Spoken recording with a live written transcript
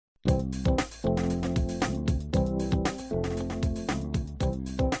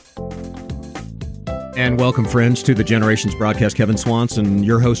And welcome, friends, to the Generations broadcast. Kevin Swanson,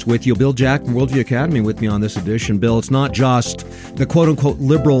 your host with you. Bill Jack from Worldview Academy with me on this edition. Bill, it's not just the quote-unquote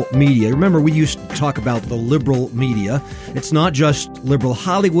liberal media. Remember, we used to talk about the liberal media. It's not just liberal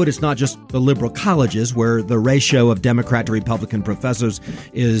Hollywood. It's not just the liberal colleges, where the ratio of Democrat to Republican professors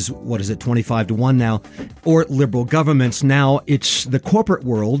is, 25-1 now, or liberal governments. Now it's the corporate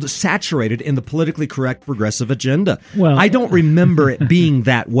world saturated in the politically correct progressive agenda. Well, I don't remember it being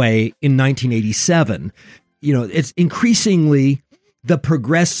that way in 1987. You know, it's increasingly the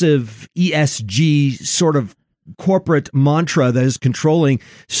progressive ESG sort of corporate mantra that is controlling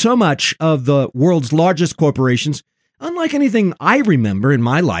so much of the world's largest corporations, unlike anything I remember in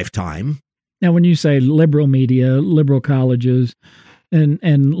my lifetime. Now, when you say liberal media, liberal colleges,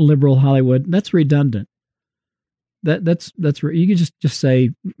 and liberal Hollywood, that's redundant. That's you can just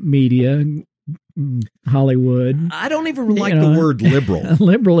say media, Hollywood. I don't even like the word liberal.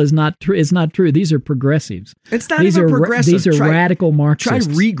 Liberal is not true. It's not true. These are progressives. It's not even progressive. These are radical Marxists.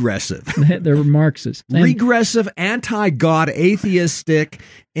 Try regressive. They're Marxists. Regressive, anti-God, atheistic,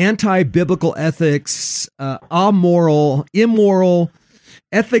 anti-biblical ethics, amoral, immoral,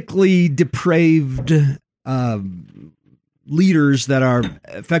 ethically depraved leaders that are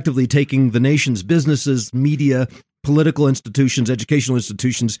effectively taking the nation's businesses, media, political institutions, educational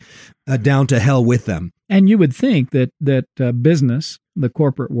institutions down to hell with them. And you would think that business, the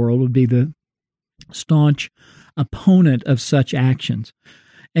corporate world, would be the staunch opponent of such actions.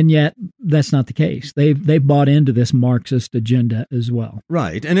 And yet that's not the case. They've bought into this Marxist agenda as well.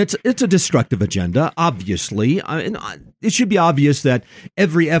 Right. And it's a destructive agenda, obviously. It should be obvious that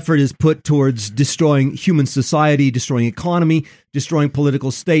every effort is put towards destroying human society, destroying economy, destroying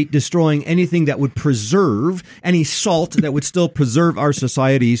political state, destroying anything that would preserve, any salt that would still preserve our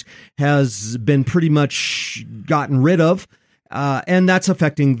societies has been pretty much gotten rid of. And that's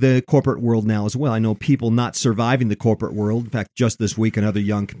affecting the corporate world now as well. I know people not surviving the corporate world. In fact, just this week, another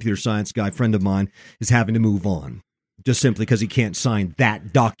young computer science guy, friend of mine, is having to move on just simply because he can't sign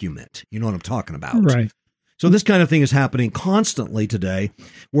that document. You know what I'm talking about? Right. So this kind of thing is happening constantly today.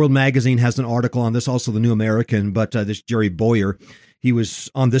 World Magazine has an article on this, also the New American, but this Jerry Boyer, he was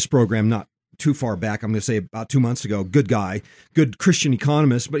on this program not too far back, I'm going to say about 2 months ago. Good guy, good Christian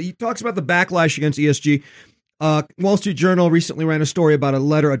economist, but he talks about the backlash against ESG. Wall Street Journal recently ran a story about a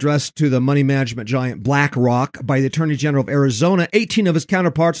letter addressed to the money management giant BlackRock by the Attorney General of Arizona. 18 of his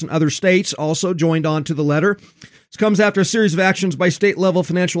counterparts in other states also joined on to the letter. This comes after a series of actions by state-level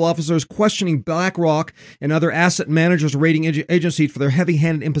financial officers questioning BlackRock and other asset managers rating agencies for their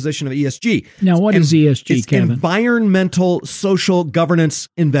heavy-handed imposition of ESG. Now, what is ESG, it's Kevin? Environmental social governance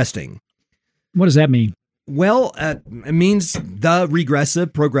investing. What does that mean? Well, it means the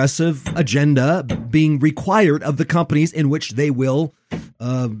regressive, progressive agenda being required of the companies in which they will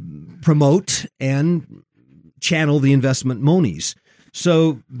promote and channel the investment monies.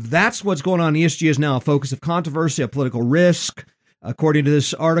 So that's what's going on. ESG is now a focus of controversy, a political risk. According to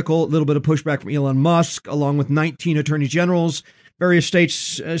this article, a little bit of pushback from Elon Musk, along with 19 attorney generals, various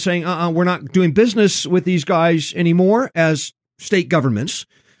states saying, we're not doing business with these guys anymore as state governments,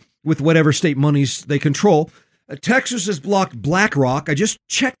 with whatever state monies they control. Texas has blocked BlackRock. I just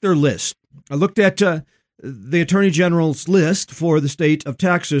checked their list. I looked at the Attorney General's list for the state of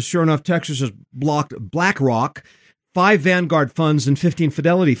Texas. Sure enough, Texas has blocked BlackRock, 5 Vanguard funds, and 15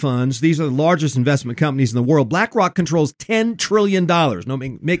 Fidelity funds. These are the largest investment companies in the world. BlackRock controls $10 trillion. No,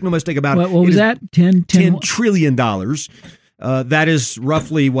 make no mistake about it. What was that? $10 trillion. That is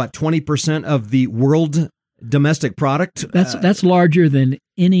roughly, 20% of the world domestic product. That's larger than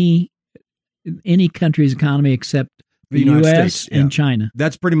any country's economy except the United U.S. States, and China.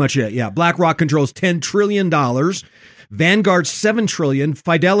 That's pretty much it. Yeah, BlackRock controls $10 trillion, Vanguard $7 trillion,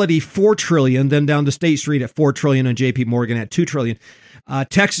 Fidelity $4 trillion, then down to State Street at $4 trillion, and J.P. Morgan at $2 trillion.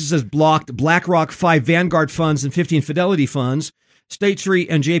 Texas has blocked BlackRock, 5 Vanguard funds, and 15 Fidelity funds. State Street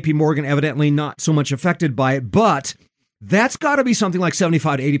and J.P. Morgan evidently not so much affected by it, but that's got to be something like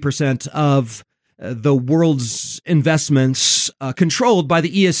 75 to 80% of the world's investments controlled by the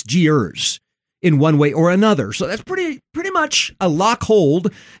ESGers in one way or another. So that's pretty much a lock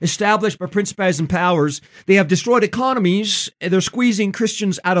hold established by principalities and powers. They have destroyed economies. They're squeezing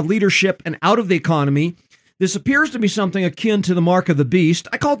Christians out of leadership and out of the economy. This appears to be something akin to the mark of the beast.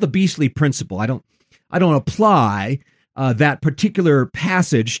 I call it the beastly principle. I don't apply that particular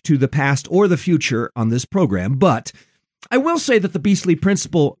passage to the past or the future on this program, but I will say that the beastly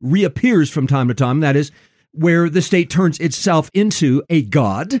principle reappears from time to time. That is where the state turns itself into a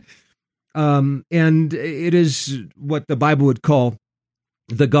god. And it is what the Bible would call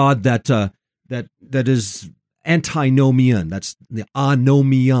the God that is antinomian. That's the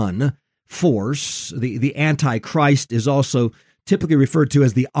anomian force. The Antichrist is also typically referred to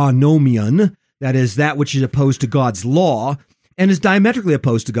as the anomian. That is that which is opposed to God's law and is diametrically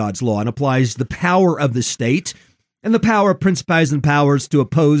opposed to God's law and applies the power of the state and the power of principalities and powers to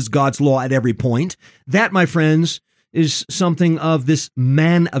oppose God's law at every point. That, my friends, is something of this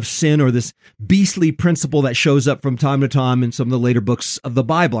man of sin, or this beastly principle that shows up from time to time in some of the later books of the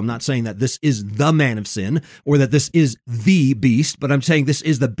Bible. I'm not saying that this is the man of sin or that this is the beast, but I'm saying this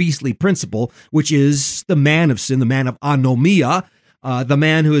is the beastly principle, which is the man of sin, the man of anomia, the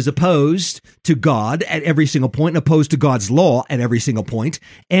man who is opposed to God at every single point and opposed to God's law at every single point,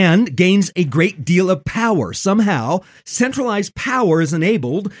 and gains a great deal of power. Somehow, centralized power is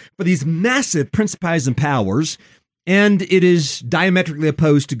enabled for these massive principalities and powers, and it is diametrically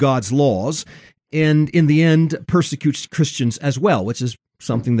opposed to God's laws, and in the end persecutes Christians as well, which is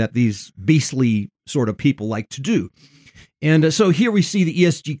something that these beastly sort of people like to do. And so here we see the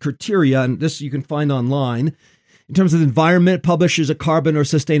ESG criteria, and this you can find online. In terms of the environment, publishes a carbon or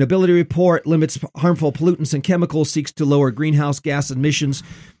sustainability report, limits harmful pollutants and chemicals, seeks to lower greenhouse gas emissions,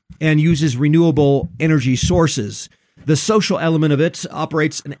 and uses renewable energy sources. The social element of it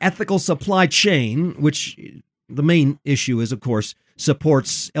operates an ethical supply chain, which the main issue is, of course,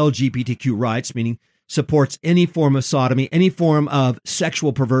 supports LGBTQ rights, meaning supports any form of sodomy, any form of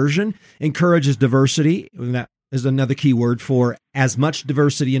sexual perversion, encourages diversity. That is another key word for as much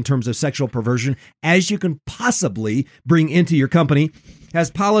diversity in terms of sexual perversion as you can possibly bring into your company,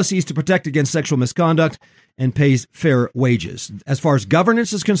 has policies to protect against sexual misconduct, and pays fair wages. As far as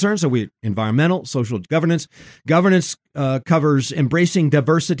governance is concerned, so environmental, social governance. Governance covers embracing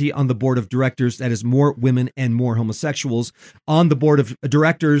diversity on the board of directors, that is more women and more homosexuals on the board of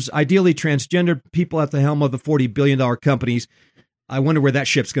directors, ideally transgender people at the helm of the $40 billion companies. I wonder where that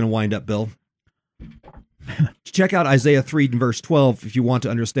ship's going to wind up, Bill. Check out Isaiah 3 and verse 12 if you want to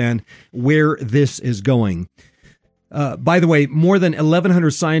understand where this is going. By the way, more than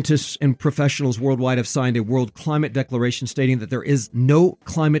 1,100 scientists and professionals worldwide have signed a World Climate Declaration stating that there is no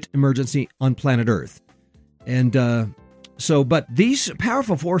climate emergency on planet Earth. And but these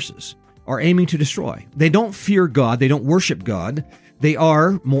powerful forces are aiming to destroy. They don't fear God. They don't worship God. They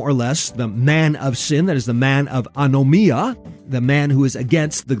are, more or less, the man of sin, that is the man of anomia, the man who is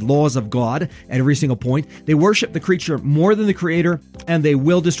against the laws of God at every single point. They worship the creature more than the creator, and they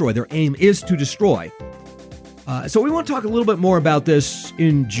will destroy. Their aim is to destroy. So we want to talk a little bit more about this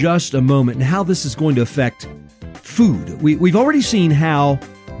in just a moment and how this is going to affect food. We've already seen how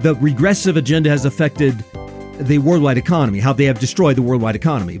the regressive agenda has affected the worldwide economy, how they have destroyed the worldwide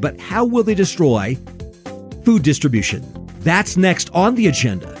economy. But how will they destroy food distribution? That's next on the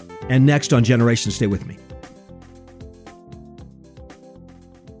agenda and next on Generations. Stay with me.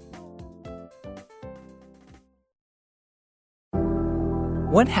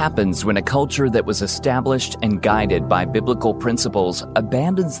 What happens when a culture that was established and guided by biblical principles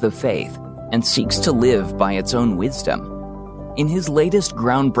abandons the faith and seeks to live by its own wisdom? In his latest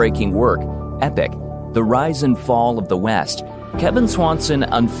groundbreaking work, Epic, The Rise and Fall of the West, Kevin Swanson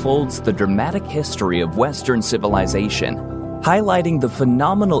unfolds the dramatic history of Western civilization, highlighting the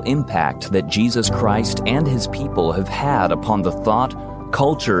phenomenal impact that Jesus Christ and his people have had upon the thought,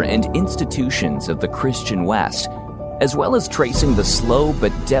 culture, and institutions of the Christian West, as well as tracing the slow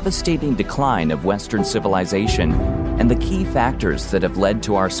but devastating decline of Western civilization and the key factors that have led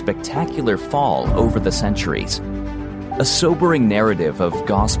to our spectacular fall over the centuries. A sobering narrative of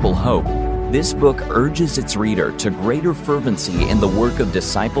gospel hope, this book urges its reader to greater fervency in the work of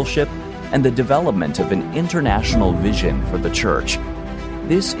discipleship and the development of an international vision for the church.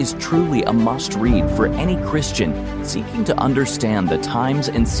 This is truly a must-read for any Christian seeking to understand the times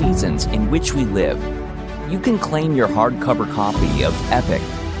and seasons in which we live. You can claim your hardcover copy of Epic,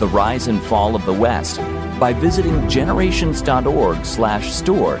 The Rise and Fall of the West by visiting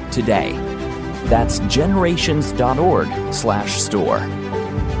generations.org/store today. That's generations.org/store.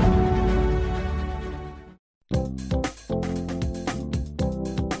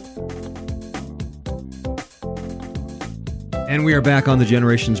 And we are back on the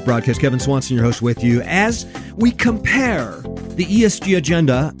Generations broadcast. Kevin Swanson, your host, with you as we compare the ESG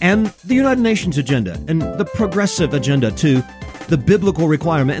agenda and the United Nations agenda and the progressive agenda to the biblical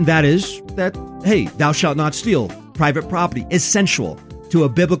requirement, and that is that, hey, thou shalt not steal. Private property, essential to a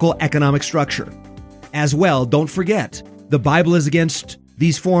biblical economic structure. As well, don't forget, the Bible is against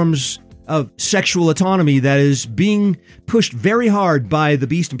these forms of sexual autonomy that is being pushed very hard by the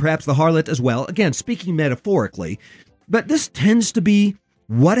beast and perhaps the harlot as well. Again, speaking metaphorically, but this tends to be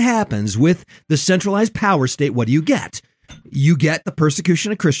what happens with the centralized power state. What do you get? you get the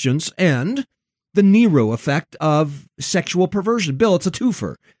persecution of Christians and the Nero effect of sexual perversion. Bill, it's a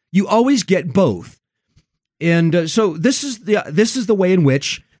twofer. You always get both. And so this is the way in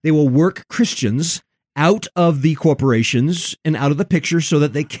which they will work Christians out of the corporations and out of the picture so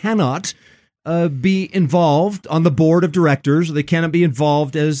that they cannot be involved on the board of directors. They cannot be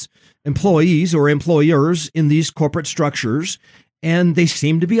involved as employees or employers in these corporate structures. And they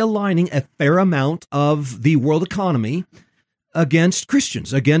seem to be aligning a fair amount of the world economy against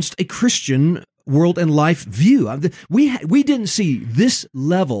Christians, against a Christian world and life view. We didn't see this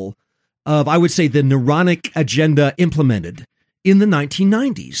level of, I would say, the Neuronic agenda implemented in the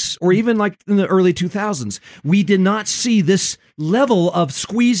 1990s or even like in the early 2000s. We did not see this level of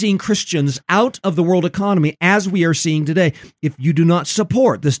squeezing Christians out of the world economy as we are seeing today. If you do not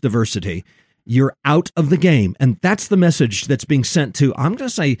support this diversity, you're out of the game. And that's the message that's being sent to, I'm going to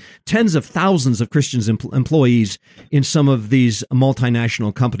say, tens of thousands of Christians employees in some of these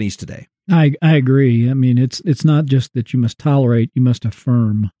multinational companies today. I agree. I mean, it's not just that you must tolerate, you must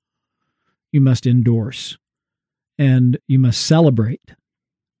affirm, you must endorse, and you must celebrate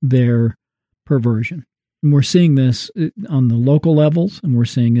their perversion. And we're seeing this on the local levels, and we're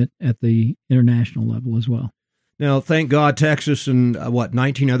seeing it at the international level as well. Now, thank God, Texas and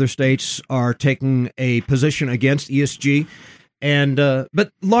 19 other states are taking a position against ESG, and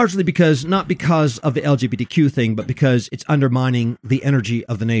but largely not because of the LGBTQ thing, but because it's undermining the energy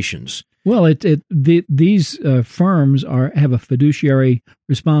of the nations. Well, these firms have a fiduciary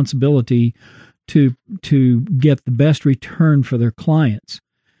responsibility to get the best return for their clients,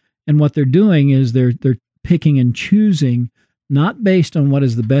 and what they're doing is they're picking and choosing, not based on what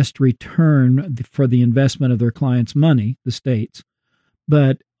is the best return for the investment of their clients' money, the states,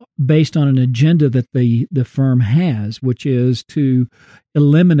 but based on an agenda that the firm has, which is to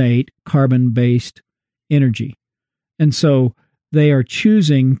eliminate carbon-based energy. And so they are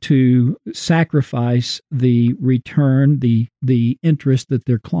choosing to sacrifice the return, the interest that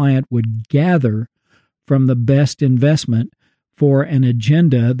their client would gather from the best investment for an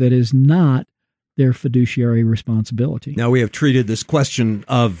agenda that is not their fiduciary responsibility. Now, we have treated this question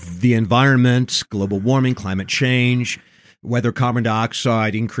of the environment, global warming, climate change, whether carbon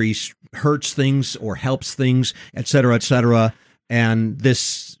dioxide increase hurts things or helps things, et cetera, and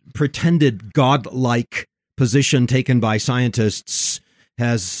this pretended godlike position taken by scientists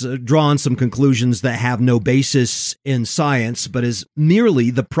has drawn some conclusions that have no basis in science, but is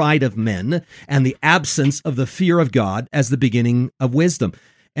merely the pride of men and the absence of the fear of God as the beginning of wisdom.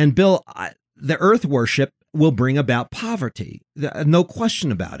 And Bill, the earth worship will bring about poverty. No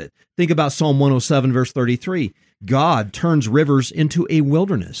question about it. Think about Psalm 107, verse 33. God turns rivers into a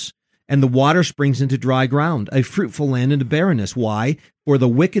wilderness, and the water springs into dry ground, a fruitful land into barrenness. Why? For the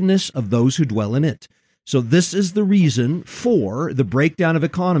wickedness of those who dwell in it. So this is the reason for the breakdown of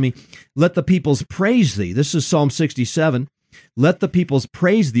economy. Let the peoples praise thee. This is Psalm 67. Let the peoples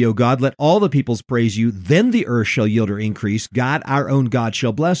praise thee, O God. Let all the peoples praise you. Then the earth shall yield her increase. God, our own God,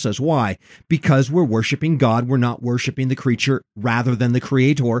 shall bless us. Why? Because we're worshiping God. We're not worshiping the creature rather than the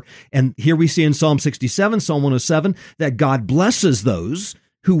creator. And here we see in Psalm 67, Psalm 107, that God blesses those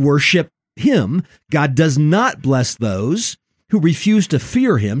who worship him. God does not bless those who refuse to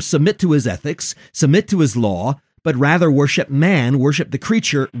fear him, submit to his ethics, submit to his law, but rather worship man, worship the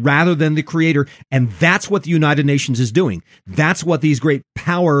creature rather than the creator. And that's what the United Nations is doing. That's what these great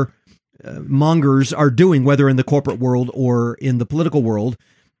power mongers are doing, whether in the corporate world or in the political world.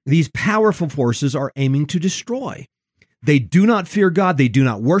 These powerful forces are aiming to destroy. They do not fear God. They do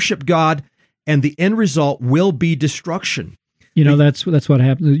not worship God. And the end result will be destruction. You know, that's what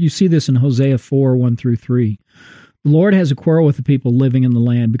happens. You see this in Hosea 4, 1 through 3. The Lord has a quarrel with the people living in the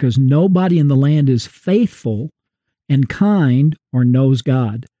land because nobody in the land is faithful and kind or knows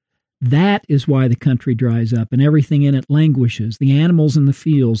God. That is why the country dries up and everything in it languishes. The animals in the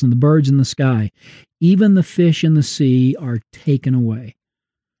fields and the birds in the sky, even the fish in the sea are taken away.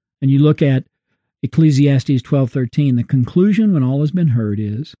 And you look at Ecclesiastes 12:13, the conclusion when all has been heard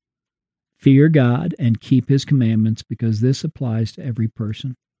is, fear God and keep his commandments, because this applies to every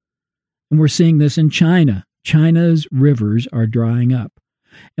person. And we're seeing this in China. China's rivers are drying up.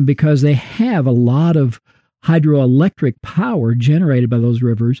 And because they have a lot of hydroelectric power generated by those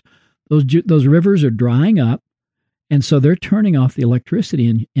rivers are drying up, and so they're turning off the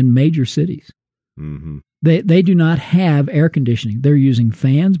electricity in major cities. Mm-hmm. They do not have air conditioning. They're using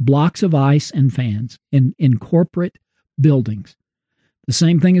fans, blocks of ice and fans in corporate buildings. The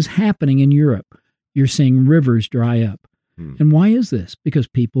same thing is happening in Europe. You're seeing rivers dry up. And why is this? Because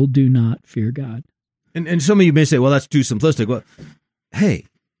people do not fear God. And some of you may say, well, that's too simplistic. Well, hey,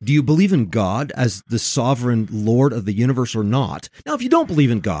 Do you believe in God as the sovereign Lord of the universe or not? Now, if you don't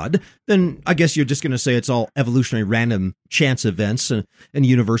believe in God, then I guess you're just going to say it's all evolutionary random chance events and a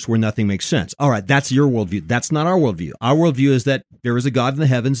universe where nothing makes sense. All right, that's your worldview. That's not our worldview. Our worldview is that there is a God in the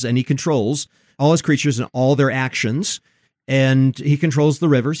heavens and he controls all his creatures and all their actions. And he controls the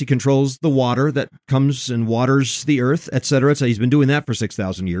rivers. He controls the water that comes and waters the earth, et cetera. So he's been doing that for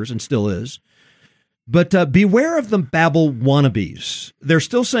 6,000 years and still is. But beware of the Babel wannabes. They're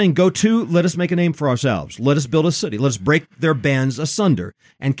still saying, go to, let us make a name for ourselves. Let us build a city. Let us break their bands asunder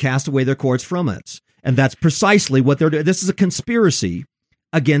and cast away their cords from us. And that's precisely what they're doing. This is a conspiracy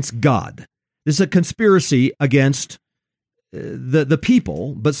against God. This is a conspiracy against the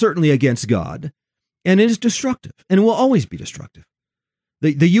people, but certainly against God. And it is destructive, and it will always be destructive.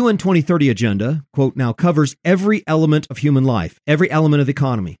 The UN 2030 agenda, quote, now covers every element of human life, every element of the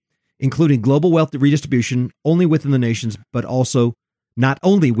economy, including global wealth redistribution only within the nations, but also not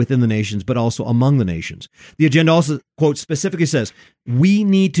only within the nations, but also among the nations. The agenda also, quote, specifically says, we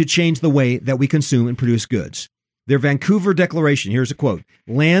need to change the way that we consume and produce goods. Their Vancouver Declaration, here's a quote,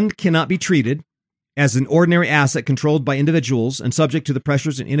 land cannot be treated as an ordinary asset controlled by individuals and subject to the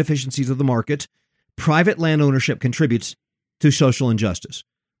pressures and inefficiencies of the market. Private land ownership contributes to social injustice.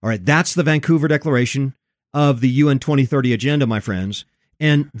 All right, that's the Vancouver Declaration of the UN 2030 agenda, my friends.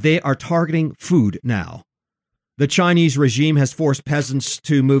 And they are targeting food now. The Chinese regime has forced peasants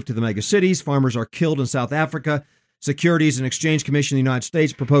to move to the megacities. Farmers are killed in South Africa. Securities and Exchange Commission in the United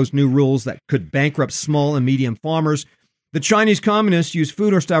States proposed new rules that could bankrupt small and medium farmers. The Chinese communists use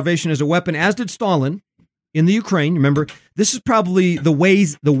food or starvation as a weapon, as did Stalin in the Ukraine. Remember, this is probably the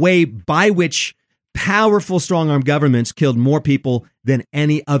way by which powerful, strong-armed governments killed more people than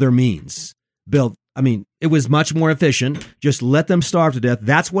any other means. Bill, I mean, it was much more efficient. Just let them starve to death.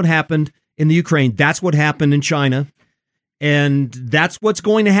 That's what happened in the Ukraine. That's what happened in China. And that's what's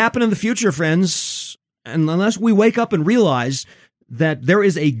going to happen in the future, friends. And unless we wake up and realize that there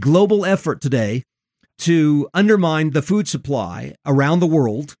is a global effort today to undermine the food supply around the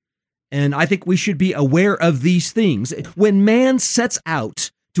world. And I think we should be aware of these things. When man sets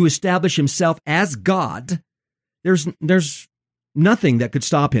out to establish himself as God, there's nothing that could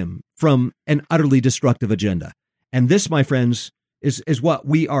stop him from an utterly destructive agenda. And this, my friends, is what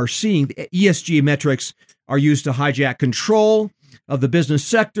we are seeing. The ESG metrics are used to hijack control of the business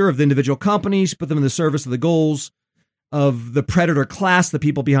sector, of the individual companies, put them in the service of the goals of the predator class, the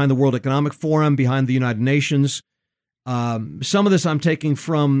people behind the World Economic Forum, behind the United Nations. Some of this I'm taking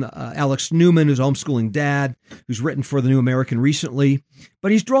from Alex Newman, who's a homeschooling dad, who's written for the New American recently.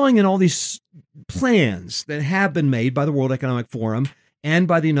 But he's drawing in all these plans that have been made by the World Economic Forum and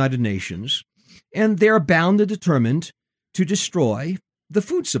by the United Nations, and they're bound and determined to destroy the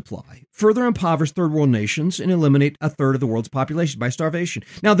food supply, further impoverish third world nations, and eliminate a third of the world's population by starvation.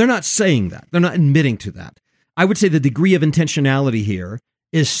 Now, they're not saying that. They're not admitting to that. I would say the degree of intentionality here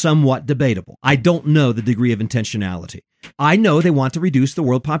is somewhat debatable. I don't know the degree of intentionality. I know they want to reduce the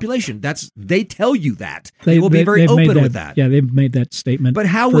world population. They tell you that. They will be very open with that. Yeah, they've made that statement. But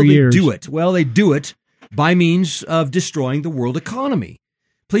how will they do it? Well, they do it by means of destroying the world economy.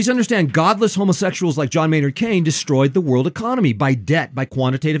 Please understand, godless homosexuals like John Maynard Keynes destroyed the world economy by debt, by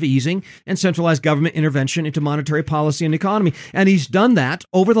quantitative easing, and centralized government intervention into monetary policy and economy. And he's done that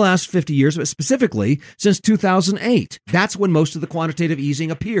over the last 50 years, but specifically since 2008. That's when most of the quantitative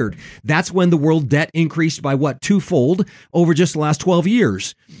easing appeared. That's when the world debt increased by, twofold over just the last 12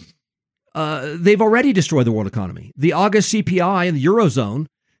 years. They've already destroyed the world economy. The August CPI in the Eurozone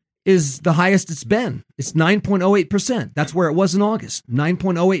is the highest it's been. It's 9.08%. That's where it was in August,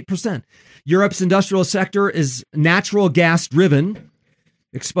 9.08%. Europe's industrial sector is natural gas driven,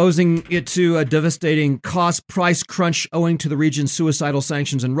 exposing it to a devastating cost price crunch owing to the region's suicidal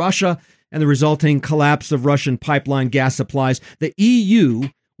sanctions in Russia and the resulting collapse of Russian pipeline gas supplies. The EU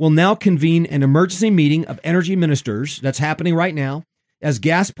will now convene an emergency meeting of energy ministers. That's happening right now, as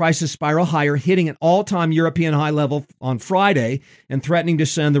gas prices spiral higher, hitting an all-time European high level on Friday and threatening to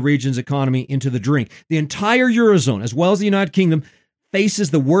send the region's economy into the drink. The entire Eurozone, as well as the United Kingdom,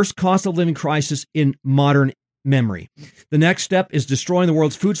 faces the worst cost of living crisis in modern memory. The next step is destroying the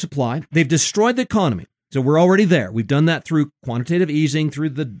world's food supply. They've destroyed the economy, so we're already there. We've done that through quantitative easing, through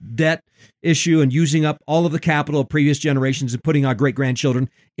the debt issue, and using up all of the capital of previous generations and putting our great-grandchildren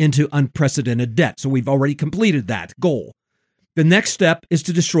into unprecedented debt. So we've already completed that goal. The next step is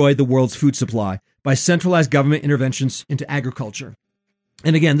to destroy the world's food supply by centralized government interventions into agriculture.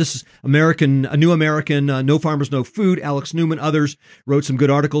 And again, this is a New American, No Farmers, No Food. Alex Newman, others wrote some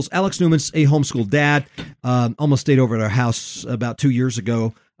good articles. Alex Newman's a homeschool dad, almost stayed over at our house about 2 years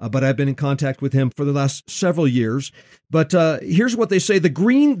ago, but I've been in contact with him for the last several years. But here's what they say. The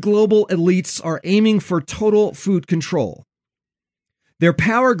green global elites are aiming for total food control. Their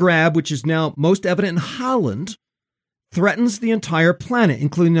power grab, which is now most evident in Holland, threatens the entire planet,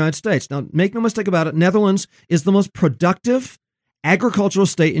 including the United States. Now, make no mistake about it, Netherlands is the most productive agricultural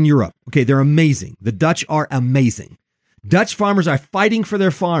state in Europe. Okay, they're amazing. The Dutch are amazing. Dutch farmers are fighting for their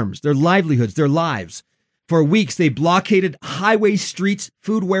farms, their livelihoods, their lives. For weeks, they blockaded highway streets,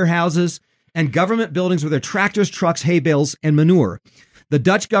 food warehouses, and government buildings with their tractors, trucks, hay bales, and manure. The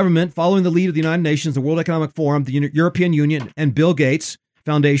Dutch government, following the lead of the United Nations, the World Economic Forum, the European Union, and Bill Gates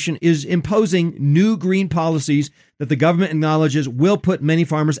Foundation, is imposing new green policies that the government acknowledges will put many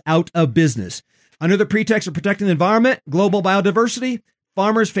farmers out of business. Under the pretext of protecting the environment, global biodiversity,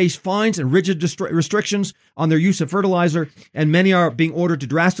 farmers face fines and rigid restrictions on their use of fertilizer, and many are being ordered to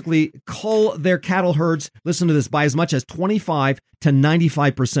drastically cull their cattle herds, listen to this, by as much as 25 to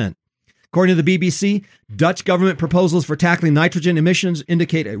 95%. According to the BBC, Dutch government proposals for tackling nitrogen emissions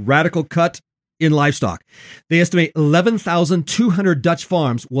indicate a radical cut in livestock. They estimate 11,200 Dutch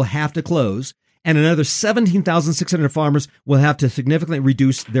farms will have to close, and another 17,600 farmers will have to significantly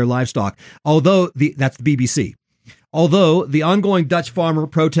reduce their livestock. That's the BBC. Although the ongoing Dutch farmer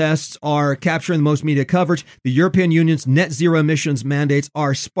protests are capturing the most media coverage, the European Union's net zero emissions mandates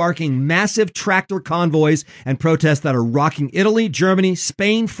are sparking massive tractor convoys and protests that are rocking Italy, Germany,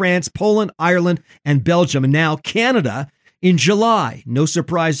 Spain, France, Poland, Ireland, and Belgium, and now Canada in July. No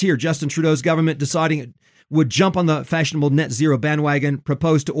surprise here. Justin Trudeau's government deciding it would jump on the fashionable net zero bandwagon,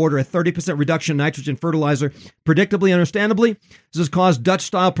 proposed to order a 30% reduction in nitrogen fertilizer. Predictably, understandably, this has caused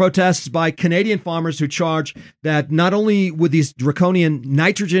Dutch-style protests by Canadian farmers who charge that not only would these draconian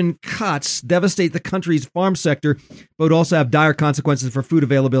nitrogen cuts devastate the country's farm sector, but would also have dire consequences for food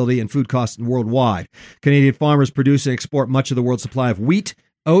availability and food costs worldwide. Canadian farmers produce and export much of the world's supply of wheat,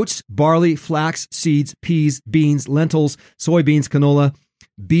 oats, barley, flax, seeds, peas, beans, lentils, soybeans, canola,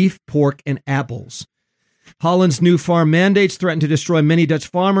 beef, pork, and apples. Holland's new farm mandates threaten to destroy many Dutch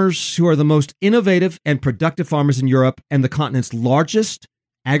farmers who are the most innovative and productive farmers in Europe and the continent's largest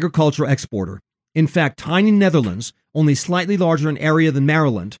agricultural exporter. In fact, tiny Netherlands, only slightly larger in area than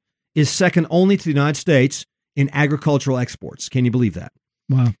Maryland, is second only to the United States in agricultural exports. Can you believe that?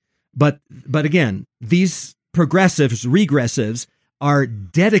 Wow. But again, these regressives, are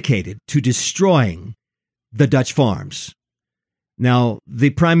dedicated to destroying the Dutch farms. Now,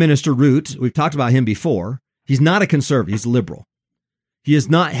 the Prime Minister Rutte, we've talked about him before. He's not a conservative. He's a liberal. He has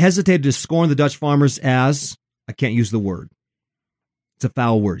not hesitated to scorn the Dutch farmers as, I can't use the word. It's a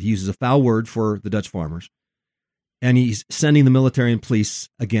foul word. He uses a foul word for the Dutch farmers. And he's sending the military and police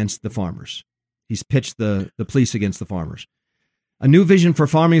against the farmers. He's pitched the police against the farmers. A new vision for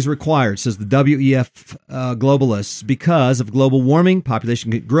farming is required, says the WEF globalists, because of global warming, population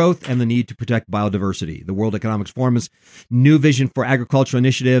growth, and the need to protect biodiversity. The World Economic Forum's new vision for agricultural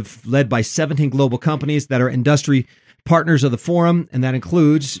initiative, led by 17 global companies that are industry partners of the forum, and that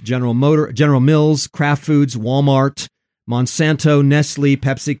includes General Mills, Kraft Foods, Walmart, Monsanto, Nestle,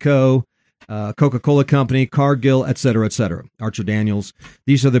 PepsiCo, Coca-Cola Company, Cargill, et cetera, Archer Daniels.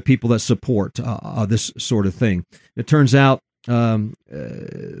 These are the people that support this sort of thing. It turns out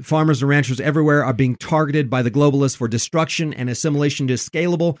farmers and ranchers everywhere are being targeted by the globalists for destruction and assimilation to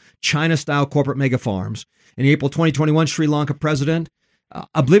scalable China-style corporate mega farms. In April 2021, Sri Lanka president,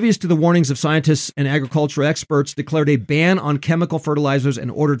 oblivious to the warnings of scientists and agricultural experts, declared a ban on chemical fertilizers and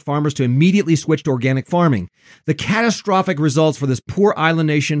ordered farmers to immediately switch to organic farming. The catastrophic results for this poor island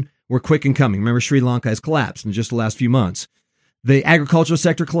nation were quick in coming. Remember, Sri Lanka has collapsed in just the last few months. The agricultural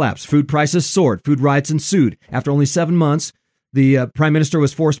sector collapsed. Food prices soared. Food riots ensued. After only 7 months, the prime minister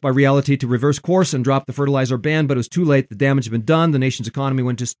was forced by reality to reverse course and drop the fertilizer ban, but it was too late. The damage had been done. The nation's economy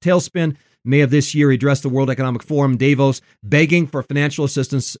went to tailspin. May of this year, he addressed the World Economic Forum, Davos, begging for financial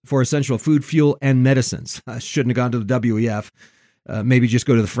assistance for essential food, fuel, and medicines. Shouldn't have gone to the WEF. Maybe just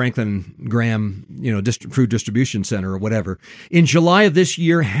go to the Franklin Graham, food distribution center or whatever. In July of this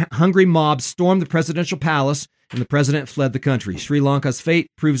year, hungry mobs stormed the presidential palace and the president fled the country. Sri Lanka's fate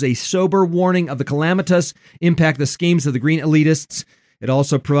proves a sober warning of the calamitous impact the schemes of the green elitists. It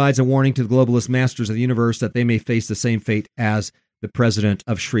also provides a warning to the globalist masters of the universe that they may face the same fate as the president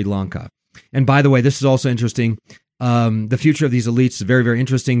of Sri Lanka. And by the way, this is also interesting. The future of these elites is very, very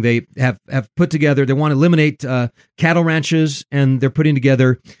interesting. They have put together, they want to eliminate cattle ranches, and they're putting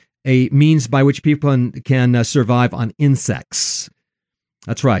together a means by which people can survive on insects.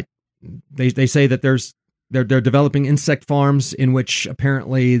 That's right. They say that there's They're developing insect farms in which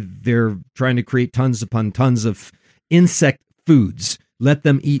apparently they're trying to create tons upon tons of insect foods. Let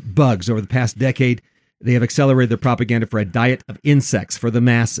them eat bugs. Over the past decade, they have accelerated their propaganda for a diet of insects for the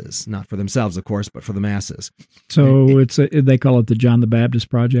masses. Not for themselves, of course, but for the masses. So they call it the John the Baptist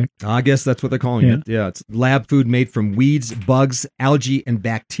Project? I guess that's what they're calling it. Yeah, it's lab food made from weeds, bugs, algae, and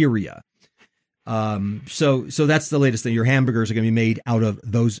bacteria. So that's the latest thing. Your hamburgers are going to be made out of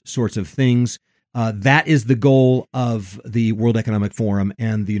those sorts of things. That is the goal of the World Economic Forum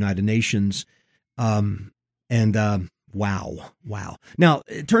and the United Nations. Wow. Now,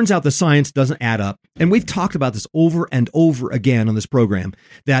 it turns out the science doesn't add up. And we've talked about this over and over again on this program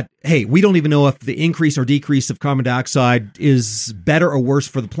that, hey, we don't even know if the increase or decrease of carbon dioxide is better or worse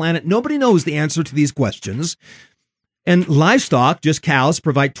for the planet. Nobody knows the answer to these questions. And livestock, just cows,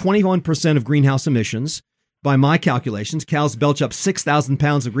 provide 21% of greenhouse emissions. By my calculations, cows belch up 6,000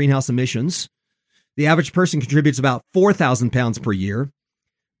 pounds of greenhouse emissions. The average person contributes about 4,000 pounds per year.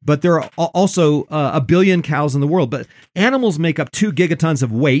 But there are also a billion cows in the world. But animals make up 2 gigatons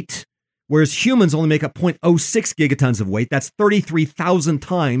of weight, whereas humans only make up 0.06 gigatons of weight. That's 33,000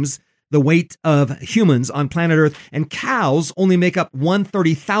 times the weight of humans on planet Earth. And cows only make up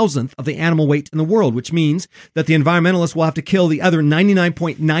 1/30,000th of the animal weight in the world, which means that the environmentalists will have to kill the other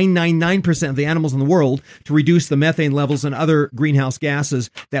 99.999% of the animals in the world to reduce the methane levels and other greenhouse gases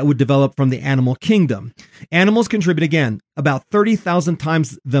that would develop from the animal kingdom. Animals contribute, again, about 30,000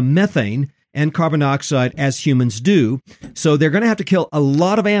 times the methane and carbon dioxide as humans do. So they're going to have to kill a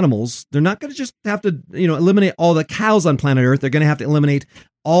lot of animals. They're not going to just have to, eliminate all the cows on planet Earth. They're going to have to eliminate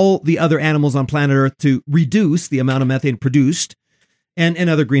all the other animals on planet Earth to reduce the amount of methane produced and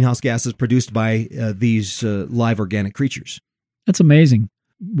other greenhouse gases produced by these live organic creatures. That's amazing.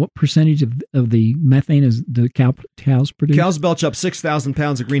 What percentage of the methane is the cows produce? Cows belch up 6,000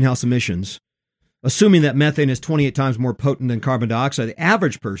 pounds of greenhouse emissions. Assuming that methane is 28 times more potent than carbon dioxide, the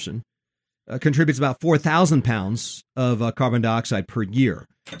average person contributes about 4,000 pounds of carbon dioxide per year.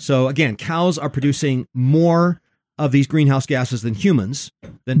 So again, cows are producing more of these greenhouse gases than humans,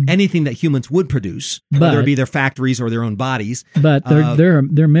 than anything that humans would produce, whether it be their factories or their own bodies. But they're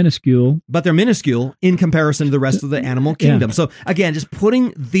minuscule. But they're minuscule in comparison to the rest of the animal kingdom. Yeah. So again, just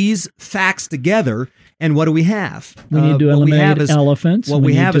putting these facts together, and what do we have? We need to eliminate elephants.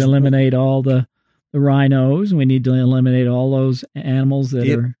 We need to eliminate all the rhinos. We need to eliminate all those animals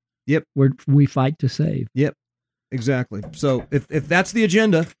that we fight to save. Yep. Exactly. So if that's the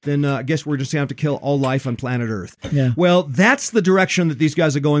agenda, then I guess we're just going to have to kill all life on planet Earth. Yeah. Well, that's the direction that these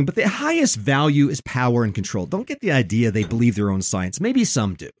guys are going. But the highest value is power and control. Don't get the idea they believe their own science. Maybe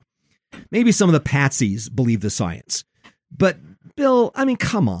some do. Maybe some of the patsies believe the science. But, Bill, I mean,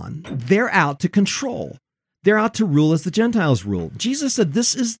 come on. They're out to control. They're out to rule as the Gentiles rule. Jesus said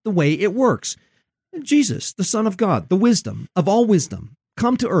this is the way it works. Jesus, the Son of God, the wisdom of all wisdom,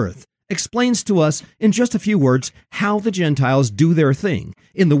 come to earth, explains to us in just a few words how the Gentiles do their thing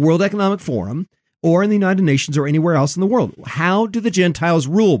in the World Economic Forum or in the United Nations or anywhere else in the world. How do the Gentiles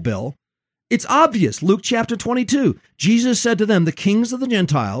rule, Bill? It's obvious. Luke chapter 22. Jesus said to them, the kings of the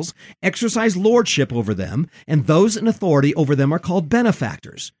Gentiles exercise lordship over them, and those in authority over them are called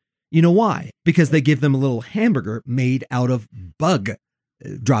benefactors. You know why? Because they give them a little hamburger made out of bug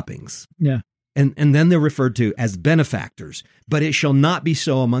droppings. Yeah. And then they're referred to as benefactors, but it shall not be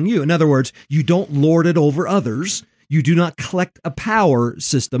so among you. In other words, you don't lord it over others. You do not collect a power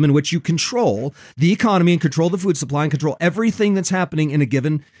system in which you control the economy and control the food supply and control everything that's happening in a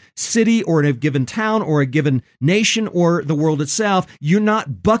given city or in a given town or a given nation or the world itself. You're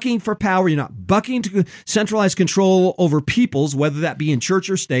not bucking for power. You're not bucking to centralize control over peoples, whether that be in church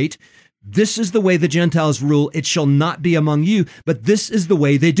or state. This is the way the Gentiles rule. It shall not be among you, but this is the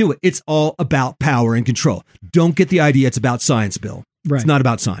way they do it. It's all about power and control. Don't get the idea it's about science, Bill. Right. It's not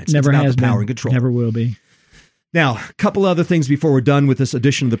about science. Never it's about has the power been. and control. Never will be. Now, a couple other things before we're done with this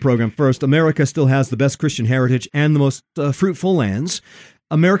edition of the program. First, America still has the best Christian heritage and the most fruitful lands.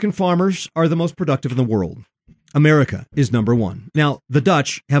 American farmers are the most productive in the world. America is number one. Now, the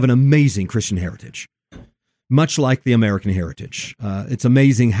Dutch have an amazing Christian heritage, much like the American heritage. It's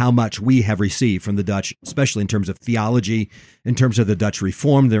amazing how much we have received from the Dutch, especially in terms of theology, in terms of the Dutch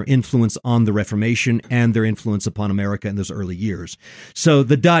Reform, their influence on the Reformation, and their influence upon America in those early years. So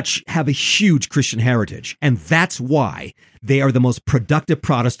the Dutch have a huge Christian heritage, and that's why they are the most productive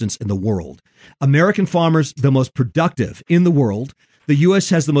Protestants in the world. American farmers, the most productive in the world. The U.S.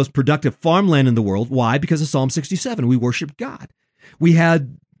 has the most productive farmland in the world. Why? Because of Psalm 67. We worship God. We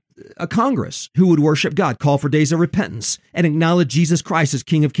had a Congress who would worship God, call for days of repentance, and acknowledge Jesus Christ as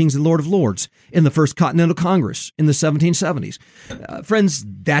King of Kings and Lord of Lords in the First Continental Congress in the 1770s. Friends,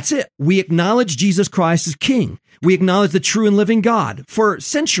 that's it. We acknowledge Jesus Christ as King. We acknowledge the true and living God for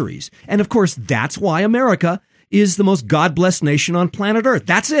centuries. And of course, that's why America is the most God-blessed nation on planet Earth.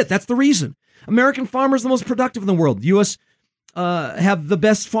 That's it. That's the reason. American farmers are the most productive in the world. The U.S. Have the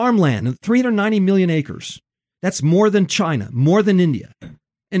best farmland, 390 million acres. That's more than China, more than India.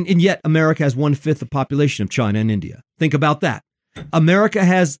 And yet America has 1/5 the population of China and India. Think about that. America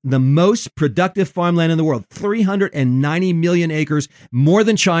has the most productive farmland in the world, 390 million acres, more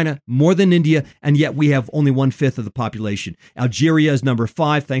than China, more than India, and yet we have only 1/5 of the population. Algeria is number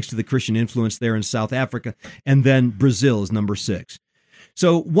 5, thanks to the Christian influence there in South Africa, and then Brazil is number 6.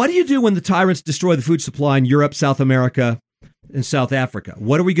 So what do you do when the tyrants destroy the food supply in Europe, South America, and South Africa?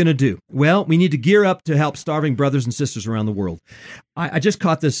 What are we going to do? Well, we need to gear up to help starving brothers and sisters around the world. I just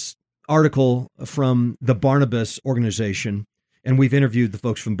caught this article from the Barnabas organization, and we've interviewed the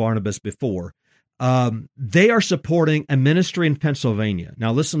folks from Barnabas before. They are supporting a ministry in Pennsylvania.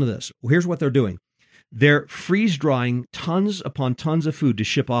 Now, listen to this. Here's what they're doing. They're freeze-drying tons upon tons of food to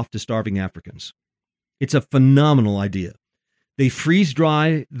ship off to starving Africans. It's a phenomenal idea. They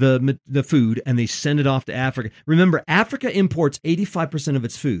freeze-dry the food and they send it off to Africa. Remember, Africa imports 85% of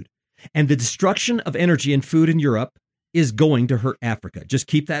its food, and the destruction of energy and food in Europe is going to hurt Africa. Just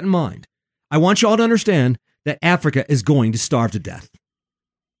keep that in mind. I want you all to understand that Africa is going to starve to death.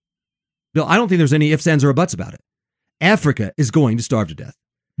 Bill, I don't think there's any ifs, ands, or buts about it. Africa is going to starve to death.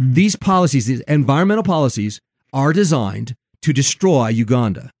 These policies, these environmental policies, are designed to destroy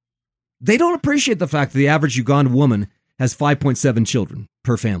Uganda. They don't appreciate the fact that the average Ugandan woman has 5.7 children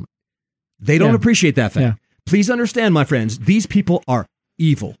per family. They don't appreciate that fact. Yeah. Please understand, my friends, these people are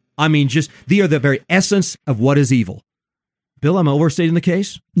evil. I mean, they are the very essence of what is evil. Bill, am I overstating the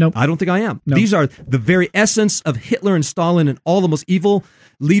case? Nope. I don't think I am. Nope. These are the very essence of Hitler and Stalin, and all the most evil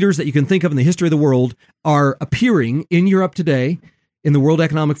leaders that you can think of in the history of the world are appearing in Europe today, in the World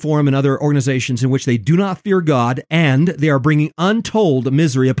Economic Forum and other organizations in which they do not fear God, and they are bringing untold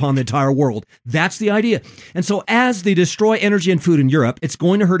misery upon the entire world. That's the idea. And so as they destroy energy and food in Europe, it's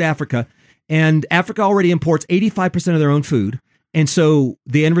going to hurt Africa, and Africa already imports 85% of their own food. And so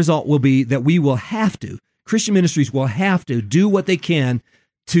the end result will be that we will have to, Christian ministries will have to do what they can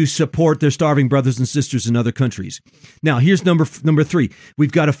to support their starving brothers and sisters in other countries. Now, here's number 3.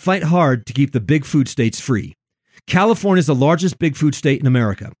 We've got to fight hard to keep the big food states free. California is the largest big food state in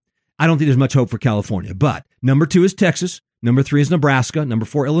America. I don't think there's much hope for California, but number 2 is Texas. Number 3 is Nebraska. Number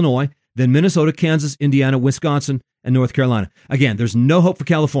 4, Illinois. Then Minnesota, Kansas, Indiana, Wisconsin, and North Carolina. Again, there's no hope for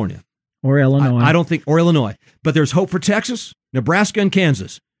California. Or Illinois. I don't think, or Illinois. But there's hope for Texas, Nebraska, and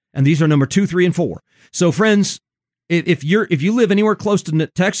Kansas. And these are number 2, 3, and 4. So friends, if you live anywhere close to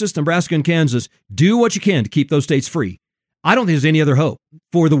Texas, Nebraska, and Kansas, do what you can to keep those states free. I don't think there's any other hope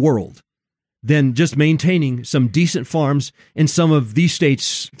for the world than just maintaining some decent farms in some of these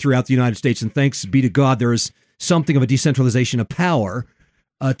states throughout the United States. And thanks be to God, there is something of a decentralization of power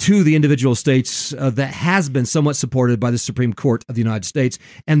to the individual states that has been somewhat supported by the Supreme Court of the United States.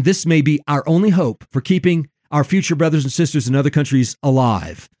 And this may be our only hope for keeping our future brothers and sisters in other countries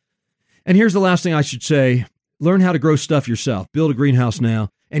alive. And here's the last thing I should say. Learn how to grow stuff yourself. Build a greenhouse now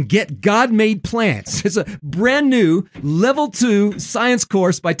and get God-made plants. It's a brand new level 2 science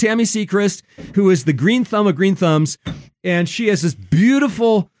course by Tammy Seacrest, who is the green thumb of green thumbs. And she has this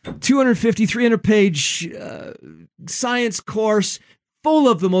beautiful 250, 300-page science course full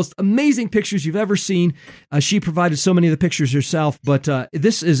of the most amazing pictures you've ever seen. She provided so many of the pictures herself, but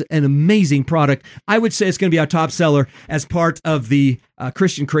this is an amazing product. I would say it's going to be our top seller as part of the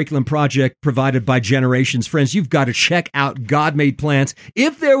Christian Curriculum Project provided by Generations. Friends, you've got to check out God-Made Plants.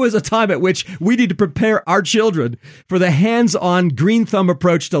 If there was a time at which we need to prepare our children for the hands-on green thumb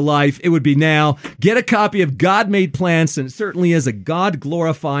approach to life, it would be now. Get a copy of God-Made Plants, and it certainly is a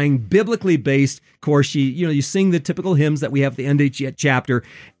God-glorifying, biblically based course. You sing the typical hymns that we have at the end of each chapter,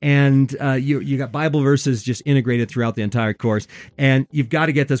 and you got Bible verses just integrated throughout the entire course. And you've got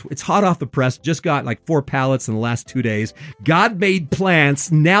to get this. It's hot off the press. Just got like 4 pallets in the last 2 days. God-Made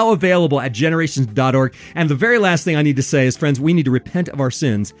Plants, now available at generations.org. And the very last thing I need to say is, friends, we need to repent of our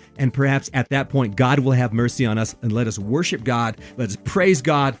sins. And perhaps at that point, God will have mercy on us and let us worship God. Let us praise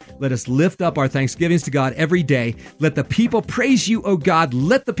God. Let us lift up our thanksgivings to God every day. Let the people praise you, O God.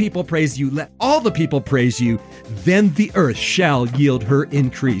 Let the people praise you. Let all the people praise you. Then the earth shall yield her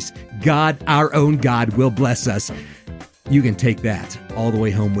increase. God, our own God, will bless us. You can take that all the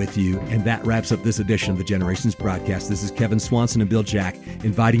way home with you. And that wraps up this edition of the Generations broadcast. This is Kevin Swanson and Bill Jack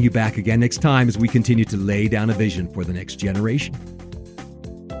inviting you back again next time as we continue to lay down a vision for the next generation.